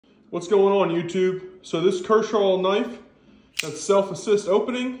What's going on, YouTube? So this Kershaw knife, that's self-assist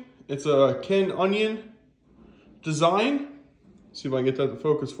opening. It's a Ken Onion design. See if I can get that to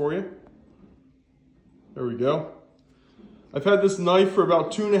focus for you. There we go. I've had this knife for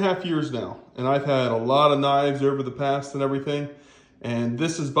about 2.5 years now, and I've had a lot of knives over the past and everything, and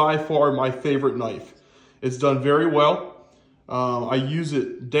this is by far my favorite knife. It's done very well. I use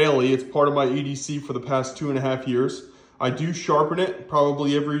it daily. It's part of my EDC for the past 2.5 years. I do sharpen it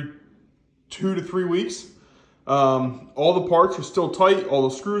probably every 2 to 3 weeks. All the parts are still tight. All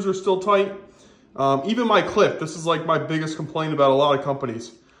the screws are still tight. Even my clip, this is like my biggest complaint about a lot of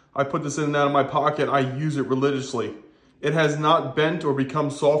companies. I put this in and out of my pocket. I use it religiously. It has not bent or become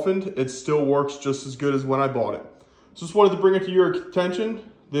softened. It still works just as good as when I bought it. So just wanted to bring it to your attention.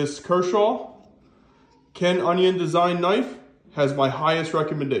 This Kershaw Ken Onion design knife has my highest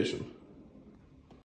recommendation.